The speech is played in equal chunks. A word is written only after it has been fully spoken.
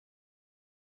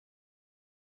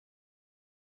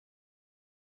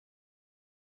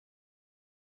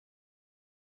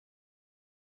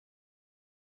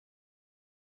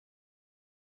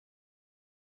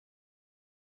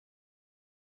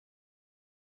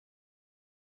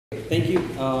Thank you.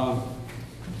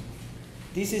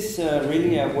 This is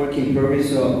really a work in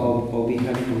progress, so I'll be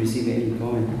happy to receive any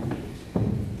comment.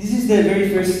 This is the very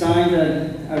first time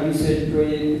that a research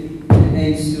project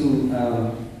aims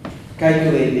to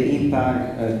calculate the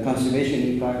impact, conservation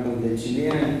impact of the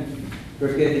Chilean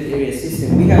protected area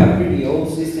system. We have a pretty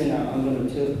old system. I'm going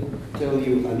to tell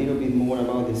you a little bit more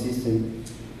about the system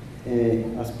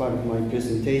as part of my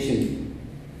presentation.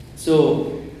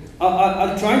 So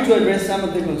I'll try to address some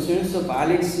of the concerns of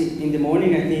Alex in the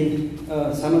morning. I think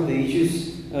some of the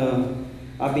issues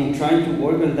I've been trying to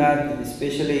work on that,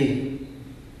 especially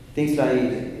things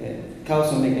like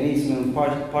causal mechanism,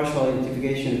 partial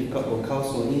identification of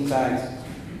causal impacts.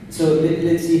 So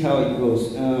let's see how it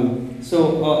goes.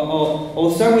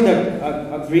 I'll start with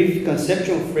a brief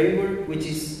conceptual framework, which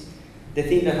is the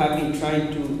thing that I've been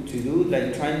trying to do,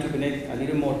 like trying to connect a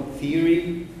little more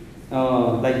theory,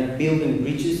 like building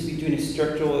bridges between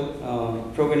structural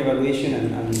program evaluation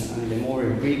and the more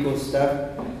empirical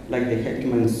stuff, like the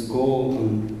Heckman's goal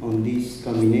on this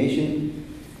combination.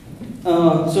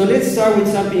 So let's start with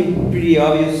something pretty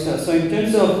obvious. So in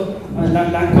terms of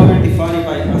land cover defined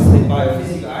as the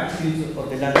biophysical attributes of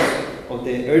the land, of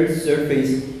the Earth's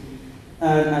surface,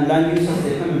 and land use of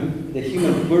the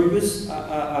human purpose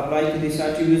applied to these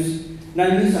attributes.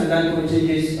 Land use and land cover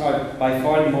changes are by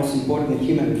far the most important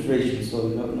human observation, so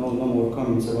no more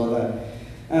comments about that.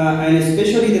 And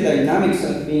especially the dynamics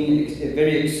have been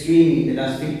very extreme in the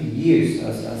last 50 years,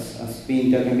 as being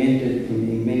documented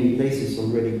in many places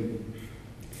already.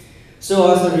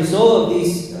 So as a result of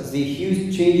this, as the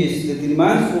huge changes, the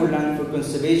demand for land for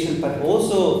conservation, but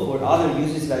also for other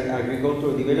uses like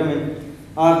agricultural development,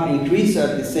 have increased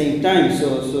at the same time.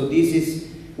 So this is,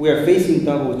 we are facing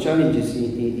double challenges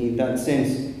in that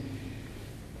sense.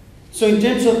 So in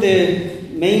terms of the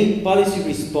main policy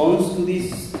response to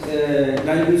these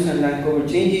land use and land cover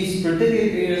changes,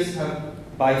 protected areas have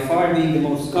by far been the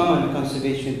most common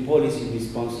conservation policy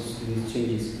responses to these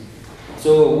changes.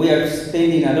 So we are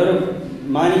spending a lot of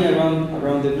money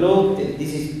around the globe.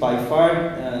 This is by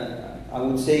far, I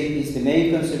would say, is the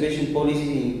main conservation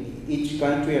policy in each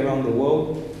country around the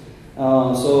world.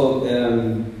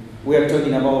 We are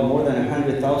talking about more than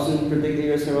 100,000 protected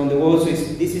areas around the world. So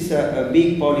this is a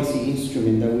big policy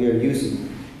instrument that we are using.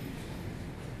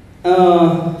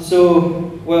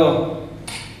 Well,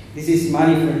 this is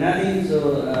money for nothing.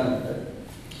 So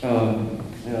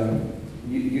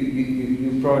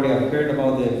you probably have heard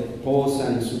about the Pulse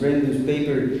and Surrenders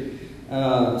paper.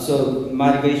 So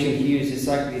motivation here is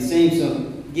exactly the same.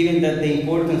 So given that the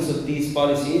importance of these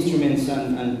policy instruments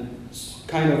and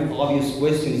kind of obvious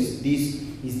questions,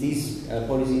 is these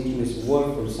policy instruments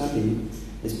work for something,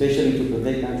 especially to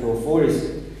protect natural forests?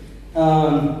 The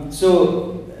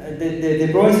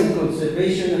problems of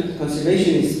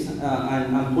conservationists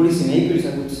and policymakers,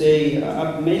 I would say,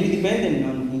 are mainly dependent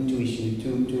on intuition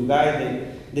to guide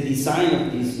the design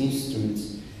of these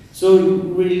instruments. So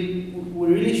we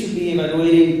really should be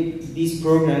evaluating these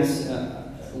programs,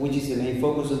 which is the main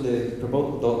focus of the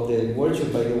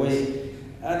workshop, by the way,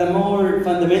 at a more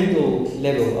fundamental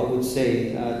level, I would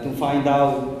say, to find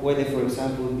out whether, for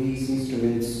example, these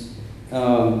instruments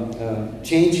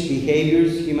change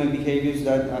behaviors, human behaviors,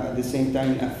 that at the same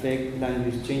time affect land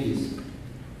use changes.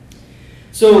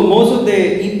 So most of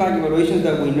the impact evaluations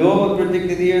that we know about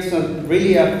protected areas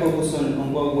really are focused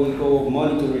on what we call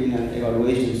monitoring and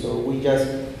evaluation. So we just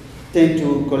tend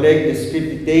to collect the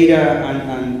scripted data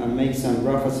and make some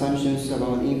rough assumptions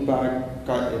about impact,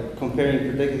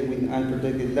 comparing protected with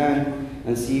unprotected land,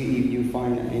 and see if you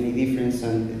find any difference,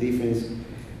 and the difference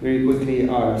very quickly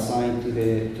are assigned to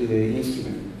the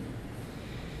instrument.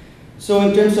 So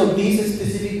in terms of this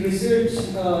specific research,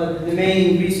 the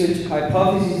main research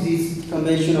hypothesis is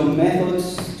conventional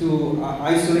methods to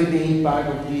isolate the impact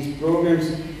of these programs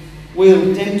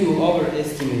will tend to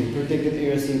overestimate protected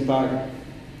areas impact,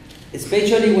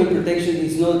 especially when protection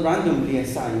is not randomly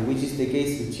assigned, which is the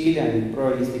case in Chile and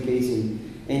probably is the case in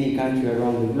any country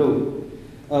around the globe.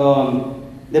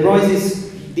 The problem is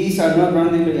these are not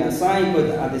randomly assigned, but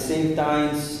at the same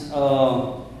time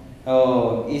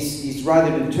is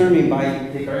rather determined by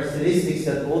the characteristics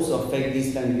that also affect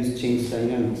these land use change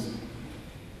dynamics.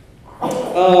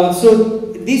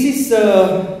 So this is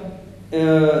the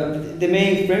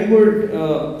main framework.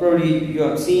 Probably you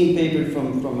have seen paper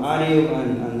from Ariel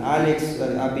and Alex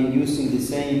that I've been using the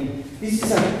same. This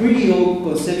is a pretty old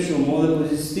conceptual model,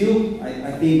 but it's still,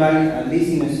 I think, valid, at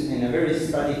least in a very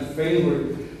static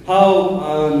framework. How,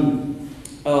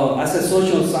 as a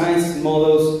social science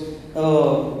models,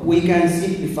 we can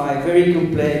simplify very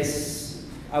complex,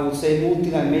 I would say,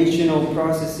 multidimensional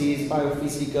processes,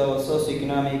 biophysical,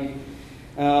 socioeconomic,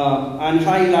 and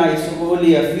highlights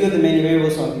only a few of the many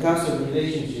variables on causal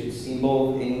relationships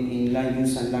involved in land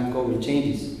use and land cover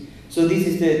changes. So this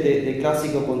is the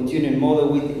classical continuum model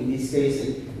with, in this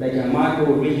case, like a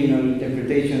macro regional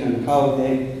interpretation and how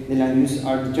the land use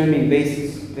are determined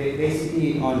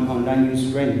basically on land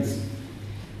use rents.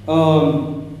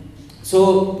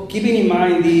 So keeping in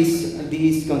mind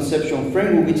this conceptual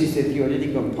framework, which is the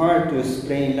theoretical part to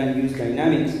explain land use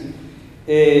dynamics,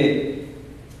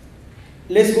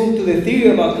 let's move to the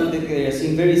theory about protected areas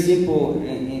in very simple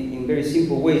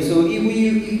way. So if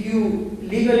you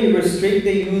legally restrict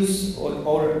the use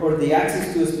or the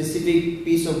access to a specific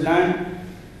piece of land,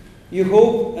 you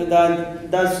hope that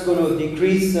that's going to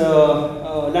decrease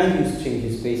land use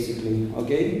changes, basically.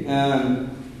 Okay,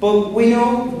 but we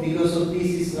know, because of this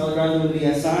is randomly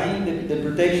assigned the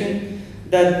protection,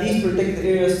 that these protected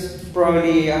areas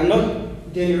probably are not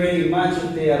generating much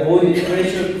of the avoided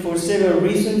pressure for several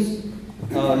reasons,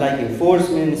 like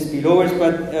enforcement, spillovers,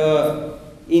 but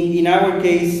in our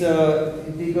case,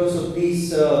 because of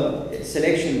this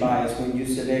selection bias when you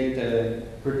select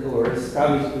or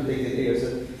establish protected areas,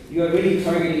 you are really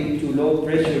targeting to low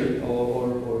pressure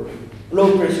or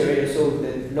low pressure areas, so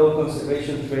the low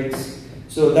conservation threats.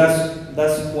 So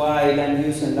that's why land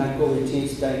use and land cover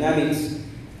change dynamics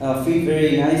fit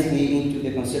very nicely into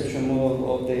the conceptual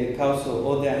model of the causal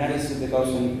or the analysis of the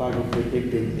causal impact of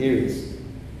protected areas.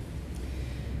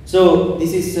 So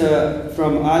this is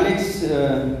from Alex,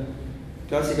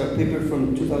 classical paper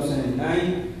from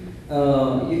 2009.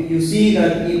 You see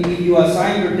that if you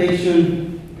assign protection,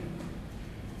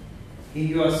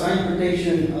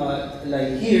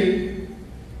 like here,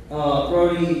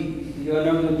 probably you are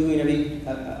not doing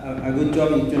a good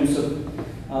job in terms of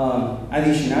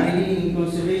additionality in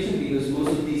conservation, because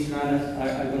most of these lands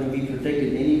are going to be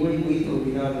protected anyway, with or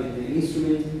without the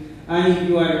instrument. And if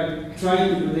you are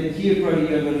trying to protect here, probably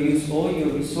you are going to use all your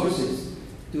resources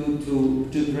to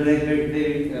protect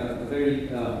very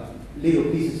little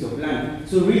pieces of land.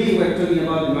 So really we're talking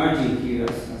about the margin here,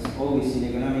 as always in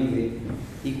economics, the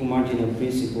equal marginal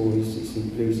principle is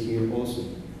in place here also.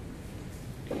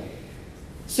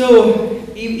 So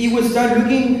if we start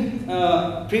looking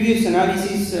previous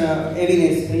analysis,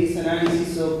 evidence-based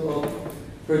analysis of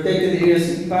protected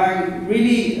areas impact,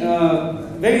 really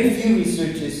very few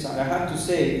researchers, I have to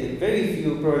say, very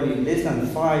few, probably less than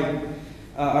 5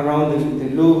 around the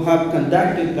globe, have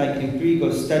conducted like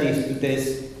empirical studies to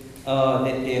test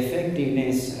the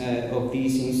effectiveness of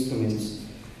these instruments.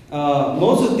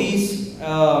 Most of these,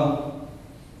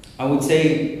 I would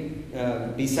say,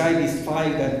 beside these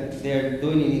 5 that they're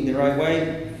doing it in the right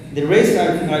way, the rest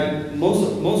are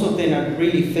most of them are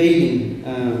really failing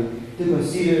to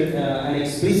consider an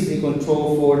explicit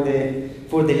control for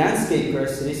the landscape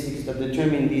characteristics that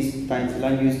determine these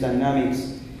land use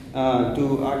dynamics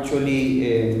to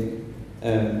actually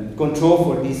control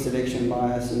for this selection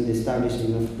bias in the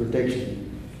establishment of protection.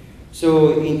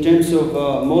 So in terms of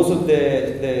most of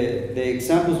the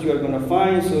examples you are going to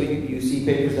find, so you see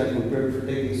papers that compare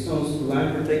protected zones to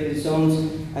unprotected zones,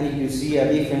 and if you see a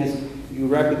difference, you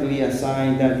rapidly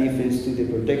assign that difference to the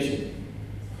protection.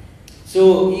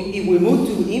 So if we move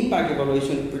to impact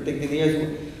evaluation of protected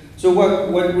areas, so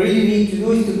what really need to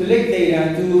do is to collect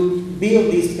data to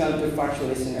build these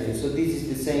counterfactual scenarios. So this is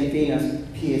the same thing as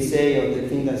PSA or the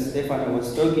thing that Stefano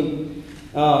was talking.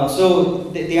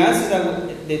 So the answer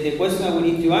that the question that we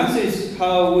need to answer is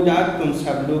how would outcomes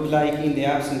have looked like in the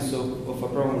absence of a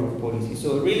program or policy.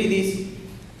 So really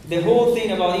the whole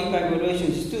thing about impact evaluation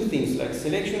is 2 things, like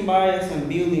selection bias and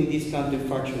building this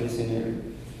counterfactual scenario.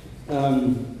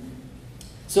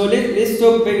 So let's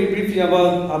talk very briefly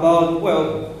about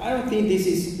well, I don't think this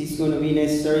is going to be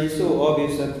necessary, so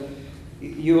obvious that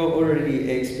you are already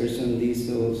experts on this,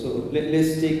 so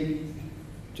let's stick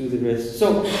to the rest.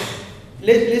 So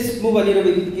let's move a little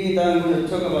bit, given that I'm going to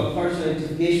talk about partial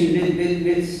identification.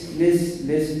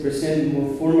 Let's present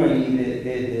more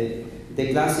formally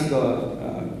the classical,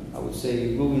 I would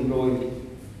say, Rubin-Roy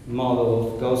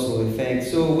model of causal effect.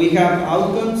 So we have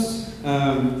outcomes.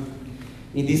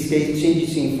 In this case,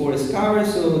 changes in forest cover.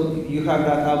 So you have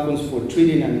that outcomes for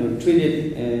treated and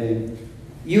non-treated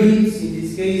units in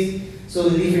this case. So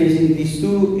the difference in these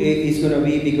 2 is going to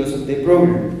be because of the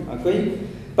program. Okay.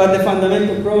 But the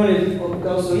fundamental problem of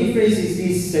causal inference is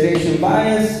this selection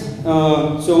bias.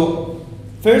 So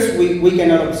first, we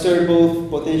cannot observe both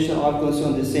potential outcomes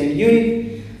on the same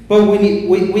unit, but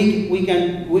we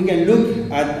can look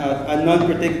at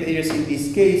non-protected areas in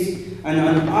this case, and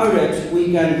on average,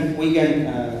 we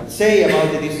can say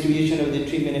about the distribution of the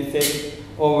treatment effect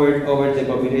over the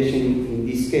population in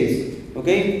this case.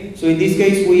 Okay, so in this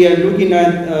case, we are looking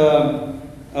at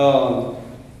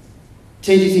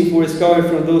changes in forest cover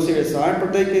from those areas that are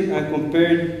protected and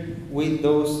compared with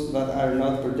those that are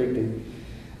not protected.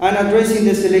 And addressing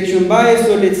the selection bias,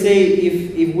 so let's say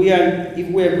if we are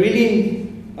really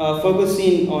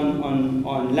focusing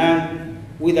on land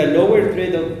with a lower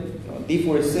threat of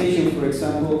deforestation, for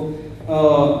example,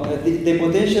 the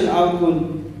potential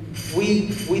outcome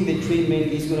with the treatment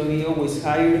is going to be always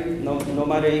higher, no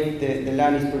matter if the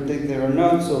land is protected or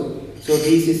not. So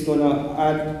this is going to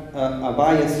add a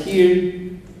bias here.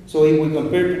 So if we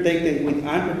compare protected with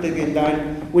unprotected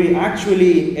land, we're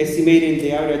actually estimating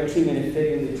the area treatment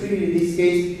effect in the treatment in this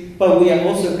case, but we are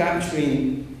also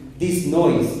capturing this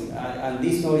noise, and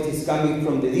this noise is coming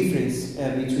from the difference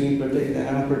between protected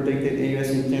and unprotected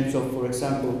areas in terms of, for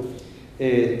example,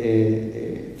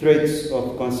 threats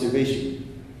of conservation.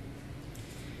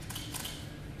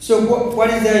 So what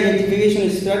is the identification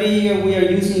strategy we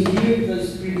are using here?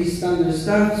 That's pretty standard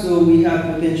stuff. So we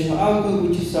have potential output,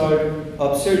 which is our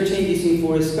observed changes in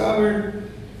forest cover.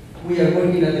 We are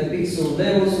working at the pixel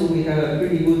level, so we have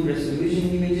pretty good resolution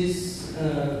images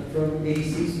from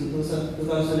 86 to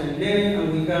 2011,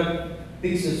 and we have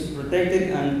pixels protected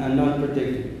and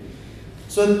non-protected.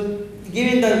 So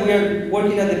given that we are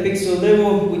working at the pixel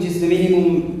level, which is the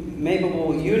minimum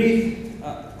mappable unit,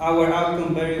 our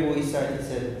outcome variable is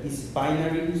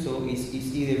binary, so it's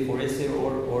either forested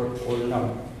or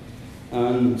not.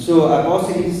 So a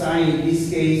positive sign in this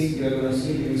case, you are going to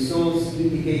see the results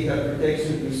indicate that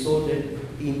protection resulted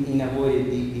in avoided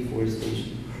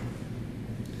deforestation.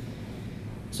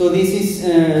 So this is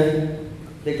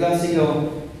the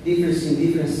classical difference in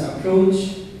difference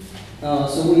approach.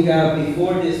 So we have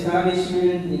before the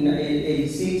establishment in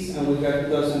 86 and we got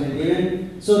 2011.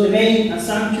 So the main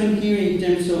assumption here in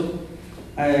terms of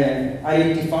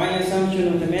identifying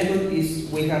assumption of the method is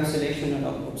we have selection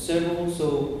of observables.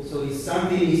 So if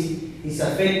something is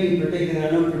affecting protected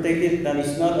and non-protected that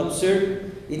is not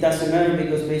observed, it doesn't matter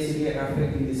because basically they are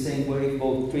affecting the same way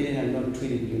both treated and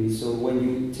non-treated units. So when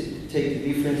you take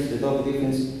the difference, the double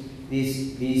difference,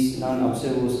 these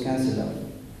non-observables cancel out.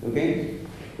 Okay?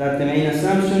 That's the main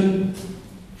assumption.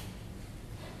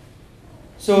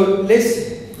 So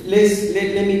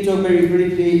let me talk very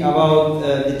briefly about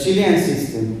the Chilean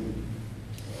system.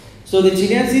 So the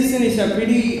Chilean system is a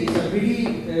pretty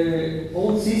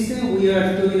old system. We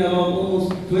are talking about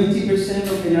almost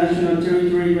 20% of the national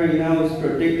territory right now is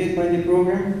protected by the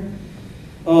program.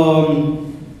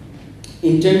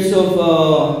 In terms of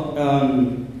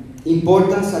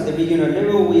importance at the regional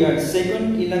level, we are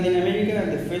second in Latin America.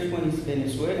 The first one is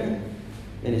Venezuela.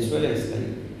 Venezuela is like,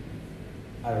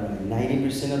 I don't know,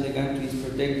 90% of the country is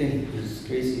protected. It's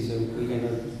crazy, so we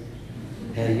cannot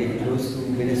get close to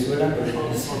Venezuela.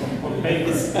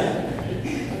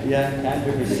 Yeah,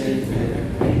 100%.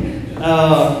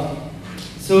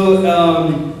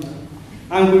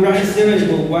 And we rank 7th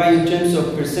worldwide in terms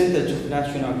of percentage of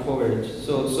national coverage.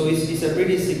 So it's a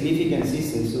pretty significant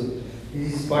system. So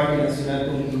this is Parque Nacional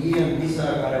Conquilla. These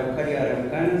are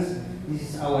Araucanas. This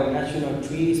is our national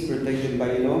tree, is protected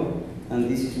by law, and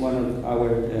this is one of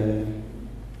our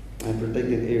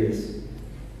protected areas.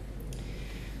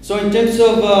 So in terms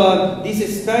of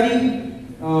this study,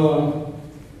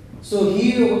 so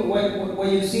here what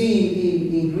you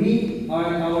see in green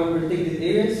are our protected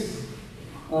areas.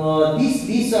 This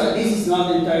is not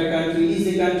the entire country. It's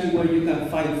the country where you can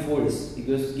find forests,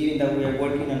 because given that we are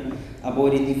working on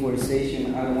avoiding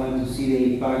deforestation, I don't want to see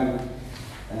the impact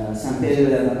San Pedro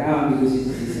de Atacama, because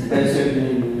it's a desert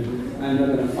and I'm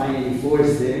not going to find any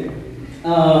forest there.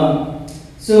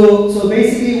 So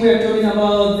basically we are talking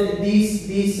about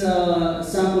this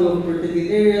sample of protected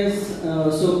areas.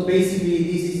 So basically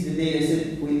this is the data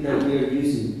set that we are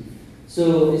using.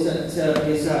 So it's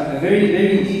a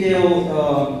very detailed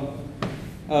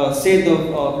set of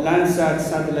Landsat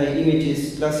satellite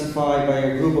images classified by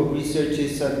a group of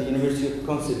researchers at the University of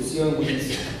Concepcion, which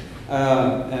is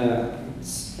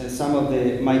some of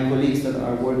my colleagues that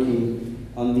are working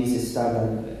on this stuff.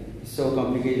 It's so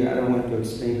complicated, I don't want to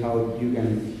explain how you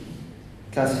can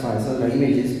classify satellite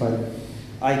images, but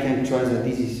I can trust that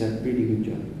this is a pretty good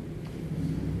job.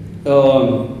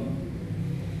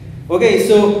 Okay,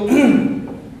 so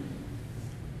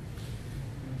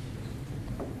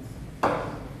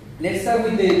let's start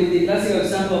with the classical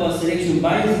example of a selection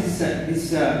bias. This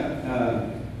is a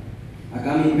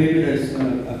coming paper that is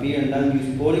going to appear in land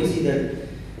use policy that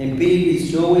empirically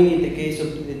is showing, in the case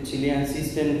of the Chilean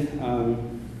system,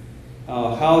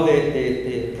 how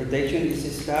the protection is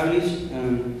established.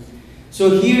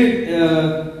 So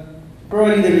here,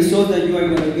 probably the result that you are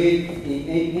going to get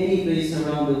in any place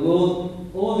around the world,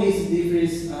 all these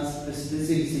differences are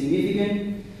statistically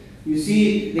significant. You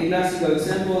see the classical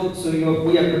example, so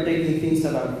we are protecting things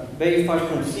that are very far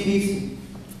from cities,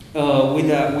 far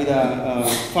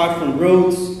from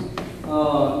roads.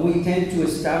 We tend to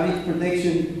establish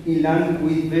protection in land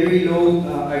with very low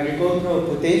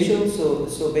agricultural potential,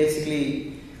 so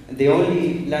basically the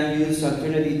only land use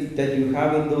alternative that you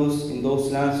have in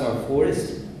those lands are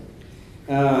forests.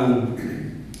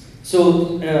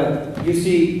 You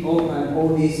see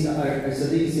all these are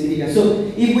statistics significant.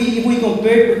 So if we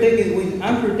compare protected with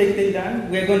unprotected land,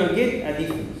 we are going to get a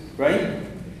difference, right?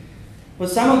 But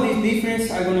some of these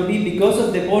differences are going to be because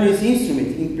of the policy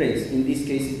instrument in place. In this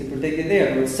case, it's the protected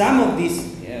area. But some of these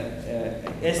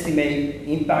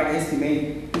impact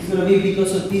estimate is going to be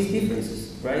because of these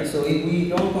differences, right? So if we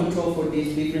don't control for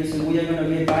these differences, we are going to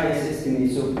get biased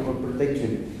estimates for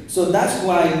protection. So that's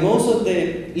why most of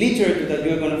the literature that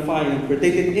you're going to find in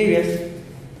protected areas,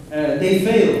 they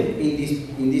fail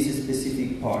in this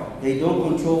specific part. They don't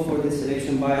control for the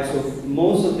selection bias. So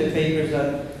most of the papers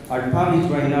that are published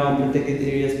right now in protected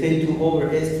areas tend to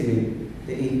overestimate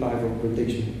the impact of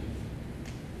protection.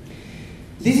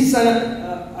 This is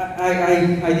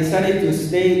I decided to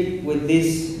stay with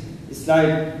this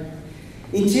slide.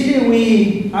 In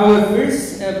Chile, our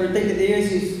first protected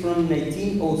areas is from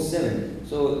 1907.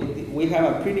 So we have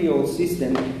a pretty old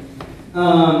system.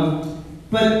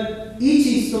 But each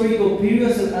historical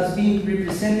period has been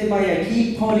represented by a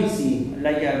key policy,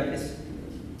 like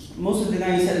most of the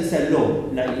time it's a law,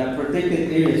 like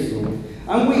protected areas law.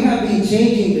 And we have been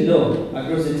changing the law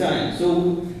across the time.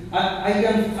 So I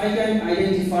can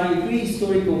identify 3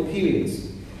 historical periods.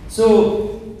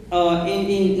 So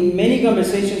in many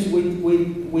conversations with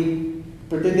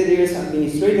protected areas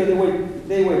administrators,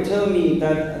 they were telling me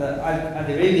that at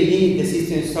the very beginning the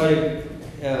system started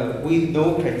with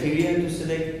no criteria to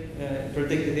select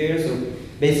protected areas. So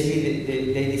basically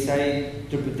they decided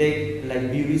to protect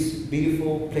like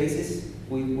beautiful places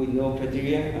with no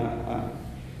criteria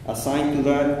assigned to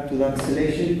that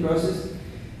selection process.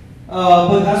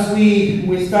 But as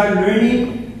we start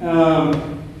learning,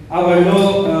 our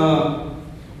law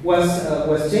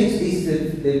was changed. This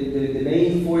is the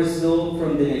main forest law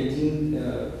from the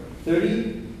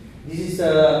 1930s. This is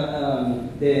the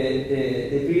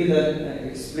period that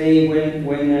explains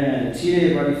when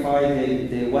Chile ratified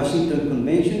the Washington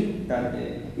Convention that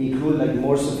include like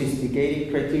more sophisticated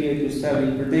criteria to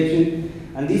establish protection.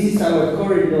 And this is our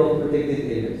current law of protected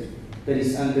areas that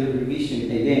is under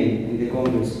revision again in the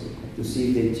Congress to see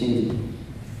if they change it.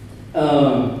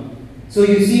 So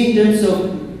you see in terms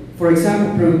of, for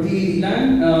example, productivity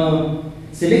land,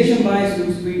 selection bias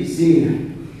looks pretty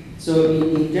similar. So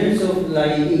in terms of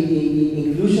like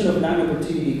inclusion of land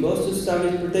opportunity cost to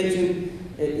establish protection,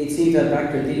 it seems that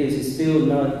criteria is still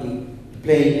not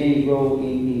playing any role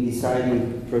in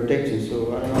deciding protection.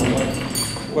 So I don't know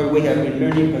what we have been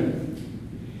learning,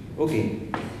 but okay.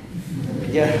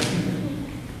 Yeah.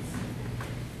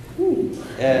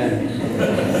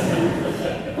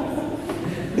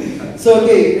 So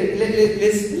okay,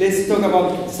 let's talk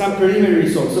about some preliminary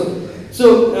results.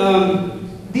 So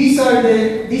these are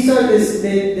the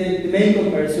main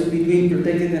comparison between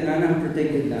protected and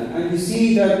unprotected land. And you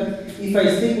see that if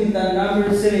I stick with that number,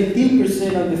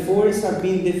 17% of the forests have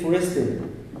been deforested.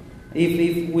 If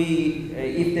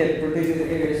the protected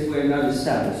areas were not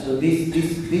established. So this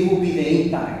will be the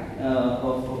impact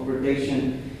of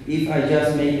protection if I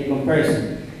just make a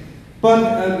comparison.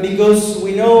 But because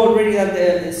we know already that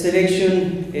the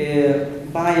selection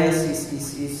bias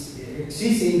exists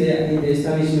in the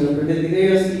establishment of protected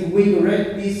areas, if we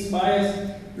correct this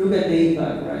bias, look at the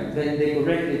impact, right? The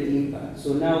corrected impact.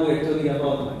 So now we're talking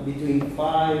about between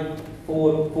 4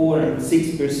 and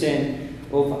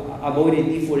 6% of avoided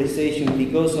deforestation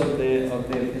because of the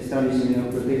establishment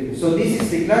of protected. So this is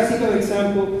the classical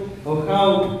example of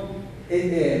how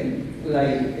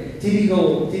like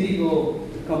typical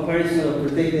comparison of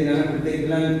protected and unprotected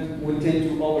land would tend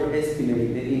to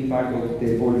overestimate the impact of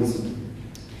the policy.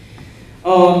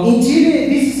 In Chile,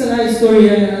 this is a nice story,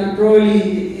 and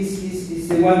probably is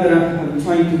the one that I'm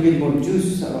trying to get more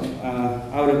juice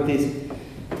out of this.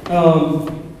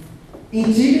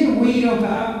 In Chile, we don't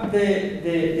have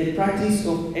the practice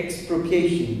of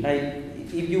expropriation. Like,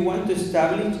 if you want to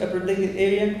establish a protected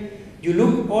area, you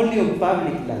look only on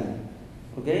public land.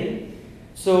 Okay?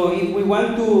 So if we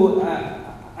want to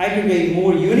aggregate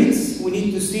more units, we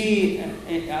need to see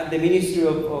at the Ministry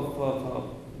of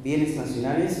Bienes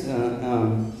Nacionales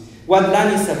what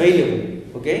land is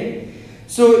available. Okay?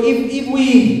 So if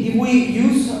we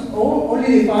use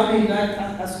only the public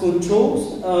land as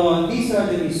controls, these are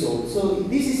the results. So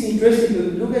this is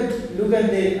interesting. Look at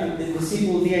the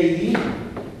simple DID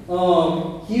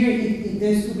Here it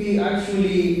tends to be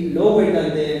actually lower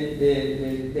than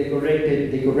the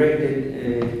corrected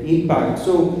impact.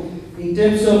 So in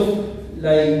terms of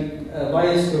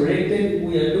bias corrected,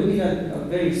 we are looking at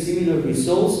very similar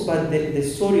results, but the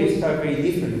stories start very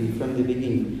differently from the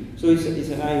beginning. So it's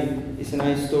a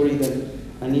nice story that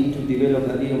I need to develop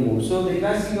a little more. So the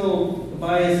classical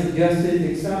bias adjusted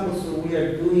examples, so we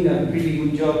are doing a pretty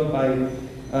good job by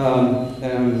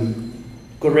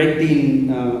correcting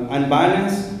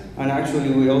unbalance, and actually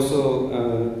we're also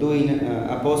doing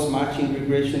a post-matching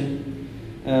regression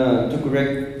to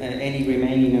correct any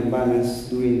remaining unbalance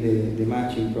during the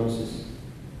matching process.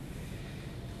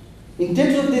 In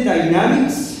terms of the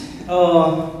dynamics,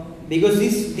 because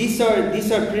these are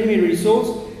preliminary results,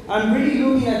 I'm really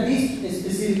looking at this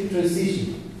specific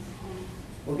transition,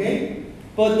 okay?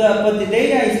 But the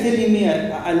data is telling me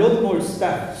a lot more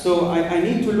stuff, so I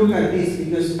need to look at this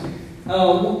because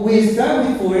we start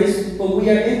with forest, but we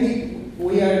are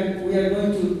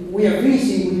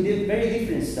finishing with very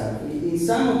different stuff. In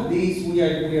some of these, we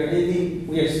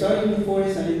are starting with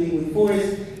forest and ending with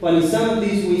forest, but in some of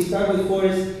these, we start with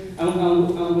forest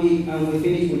and we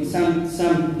finish with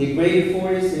some degraded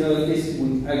forest. In other cases,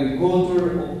 with agriculture,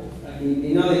 or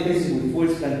in other cases, with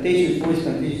forest plantations. Forest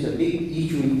plantations is a big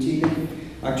issue in Chile.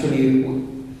 Actually,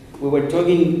 we were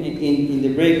talking in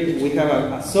the break. We have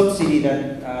a subsidy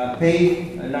that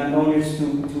pay landowners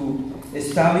to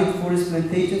establish forest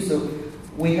plantations. So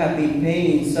we have been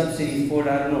paying subsidies for,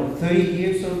 I don't know, 30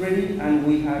 years already, and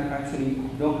we actually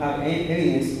don't have any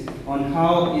evidence on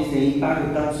how is the impact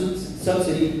of that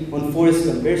subsidy on forest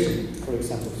conversion, for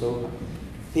example. So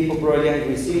people probably are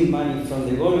receiving money from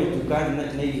the government to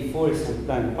cut native forests and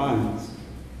plant pines.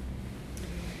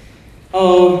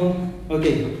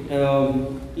 Okay,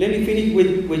 let me finish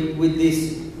with this.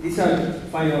 These are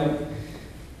final.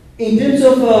 In terms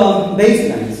of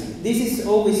baselines, this is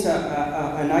always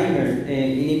a nightmare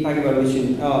in impact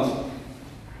evaluation.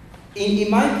 In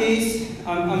my case,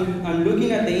 I'm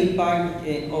looking at the impact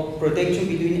of protection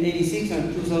between 86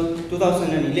 and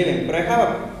 2011, but I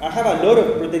have a lot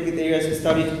of protected areas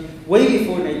established way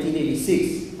before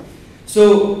 1986.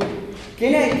 So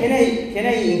can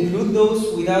I include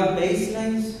those without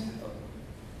baselines?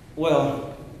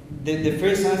 Well, the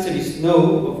first answer is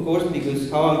no, of course, because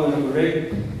how I'm going to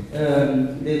correct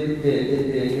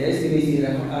the estimates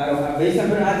that I don't have baseline,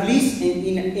 but at least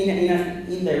in an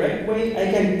indirect way,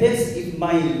 I can test if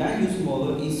my land use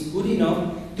model is good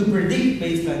enough to predict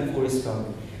baseline forest cover.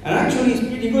 And actually, it's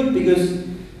pretty good because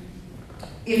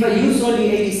if I use only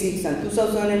 86 and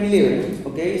 2011,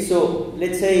 okay, so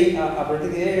let's say a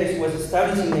protected area was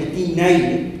established in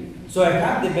 1990, so I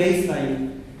have the baseline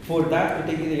for that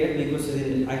protected area because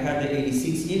I had the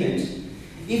 86 image.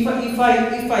 If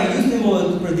I use the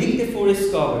model to predict the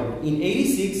forest cover in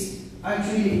 86,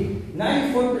 actually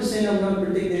 94% of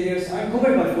non-protected areas are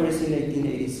covered by forest in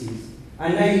 1986,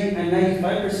 and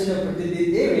 95% of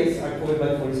protected areas are covered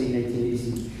by forest in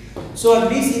 1986. So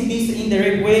at least in this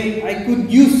indirect way, I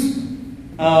could use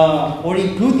or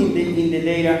include in the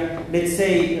data, let's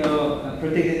say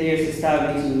protected areas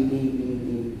established in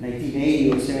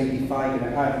 1980 or 75,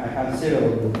 and I have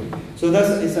several of them. So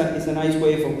it's a nice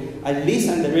way for at least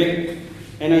indirect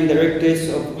and indirect test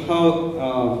of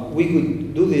how we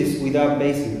could do this without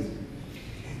baselines.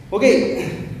 Okay,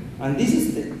 and this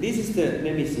is the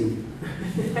let me see.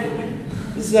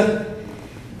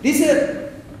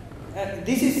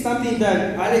 This is something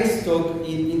that Alex talked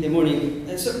in the morning.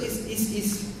 So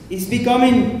it's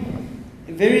becoming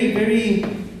very, very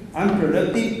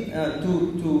unproductive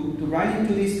to run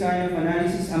into this kind of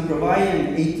analysis and provide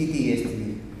an ATT estimate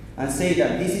and say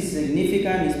that this is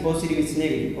significant, it's positive, it's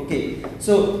negative. Okay,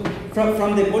 so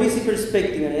from the policy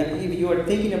perspective, if you are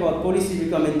thinking about policy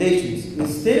recommendations,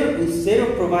 instead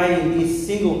of providing this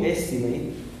single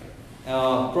estimate,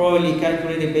 probably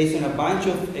calculated based on a bunch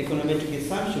of econometric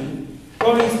assumptions,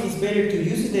 probably it's better to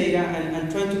use the data and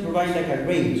try to provide like a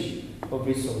range of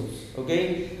results,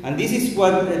 okay? And this is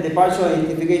what the partial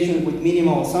identification with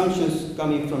minimal assumptions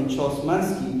coming from Charles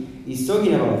Mansky is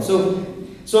talking about.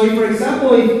 So if, for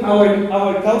example, if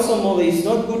our causal model is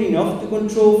not good enough to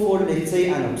control for, let's say,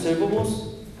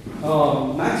 unobservables,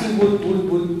 matching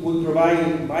would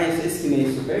provide bias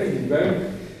estimates of everything, right?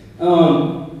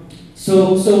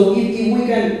 So if we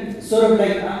can sort of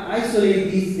like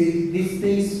isolate these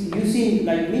things using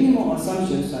like minimal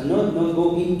assumptions and not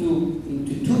go into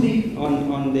too deep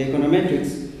on the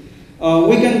econometrics,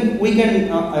 we can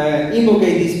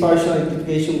invocate this partial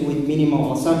identification with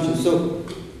minimal assumptions. So,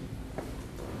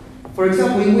 for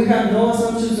example, if we have no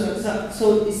assumptions,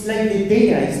 so it's like the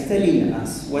data is telling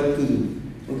us what to do,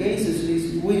 Okay, so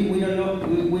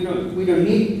we don't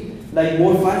need like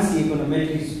more fancy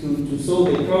econometrics to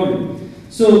solve the problem.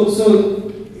 So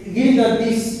given that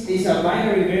this is a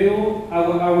binary variable,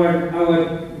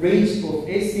 our range of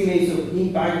estimates of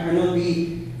impact cannot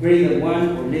be greater than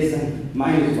 1 or less than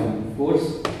 -1, of course.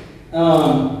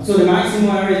 So the maximum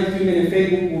average treatment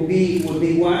effect will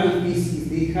be 1 if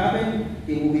this happen.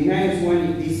 It will be -1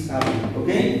 if this happen.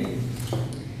 Okay.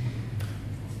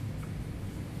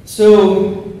 So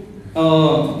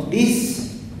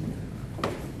this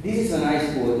is a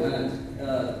nice quote.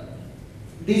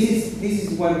 This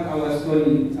is what I was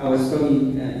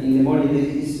talking in the morning.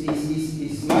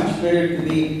 It's much better to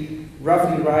be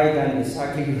roughly right than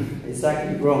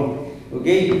exactly wrong.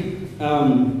 Okay.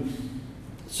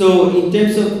 So in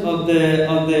terms of the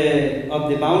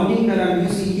bounding that I'm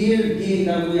using here, given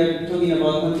that we are talking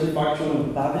about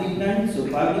counterfactual public land, so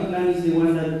public land is the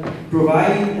one that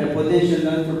provides a potential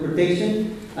land for protection.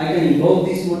 I can involve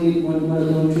this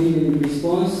monotone treatment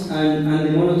response, and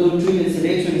the monotone treatment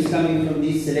selection is coming from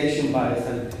this selection bias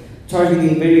and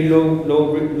targeting very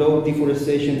low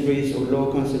deforestation risk or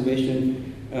low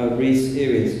conservation risk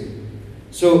areas.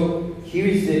 So here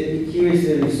is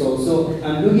the result. So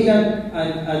I'm looking at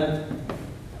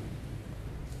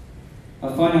a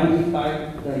final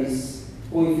impact that is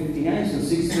 0.59, so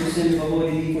 6% of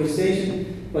avoided deforestation.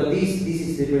 But this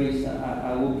is the range that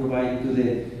I will provide to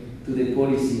the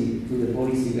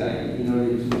policy guide in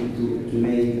order to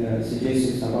make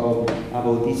suggestions about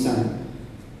design.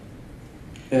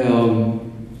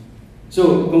 So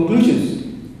conclusions.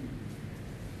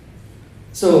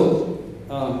 So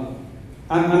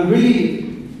I'm really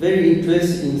very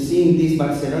interested in seeing this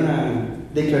Barcelona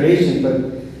declaration, but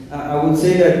I would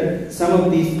say that some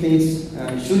of these things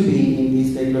should be in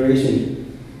this declaration.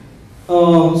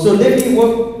 So definitely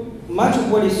much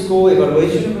of what is called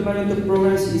evaluation of environmental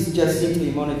programs is just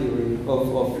simply monitoring of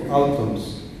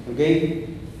outcomes, okay?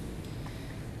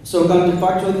 So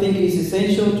counterfactual thinking is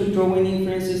essential to drawing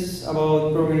inferences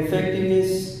about program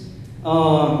effectiveness.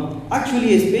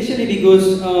 Actually, especially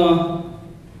because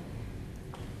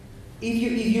if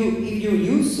you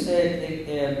use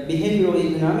behavioral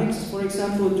economics, for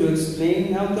example, to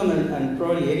explain outcome, and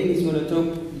probably Eddie is going to talk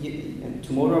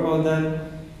tomorrow about that,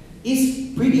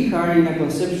 it's pretty hard in a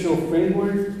conceptual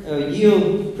framework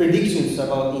yield predictions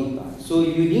about impact. So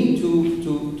you need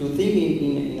to think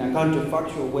in a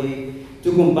counterfactual way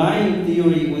to combine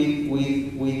theory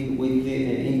with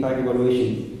the impact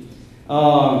evaluation.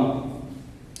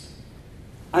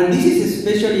 And this is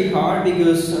especially hard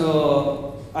because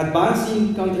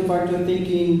advancing counterfactual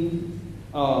thinking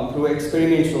through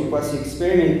experiments or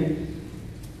quasi-experiment,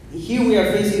 here we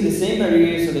are facing the same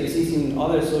barriers that exist in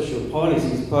other social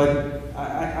policies, but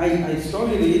I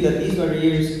strongly believe that these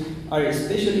barriers are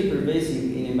especially pervasive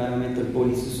in environmental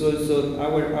policy. So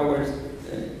our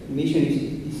mission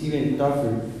is even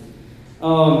tougher.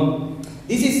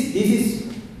 This is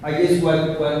I guess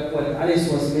what Alex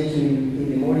was mentioning in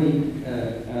the morning,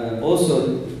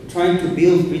 also trying to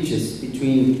build bridges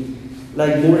between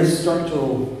like more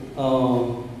structural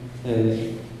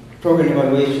program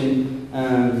evaluation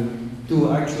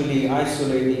to actually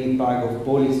isolate the impact of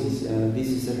policies. This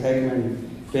is a Heckman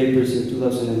papers in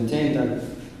 2010 that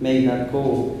made that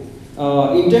call.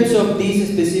 In terms of this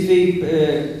specific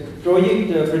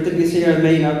project, protected area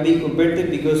may not be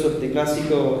converted because of the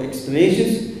classical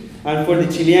explanations. And for the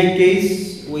Chilean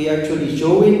case, we actually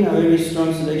showing a very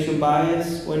strong selection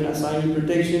bias when assigning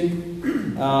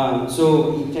protection.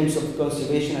 So in terms of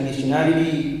conservation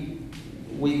additionality,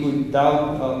 we could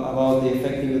doubt about the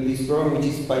effectiveness of this program, which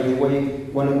is, by the way,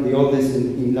 one of the oldest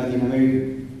in Latin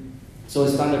America. So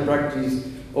standard practice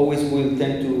always will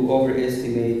tend to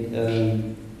overestimate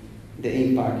the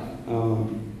impact.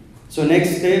 So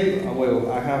next step,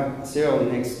 well, I have several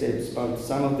next steps, but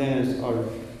some of them are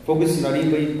focusing a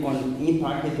little bit on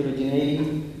impact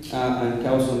heterogeneity and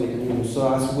causal mechanisms.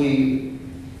 So as we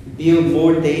build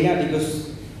more data, because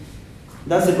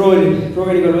that's the problem.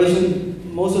 Program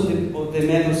evaluation, most of the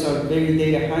methods are very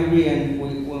data hungry, and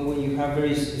when you have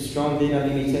very strong data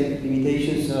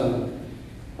limitations,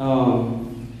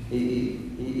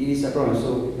 it is a problem.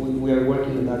 So we are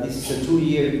working on that. This is a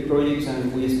 2-year project,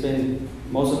 and we spend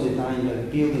most of the time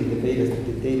building the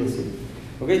data set.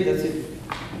 Okay, that's it.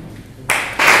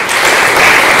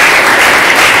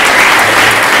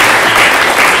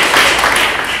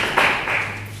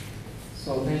 So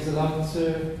thanks a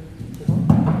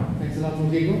lot,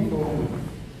 Rodrigo, for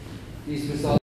these results.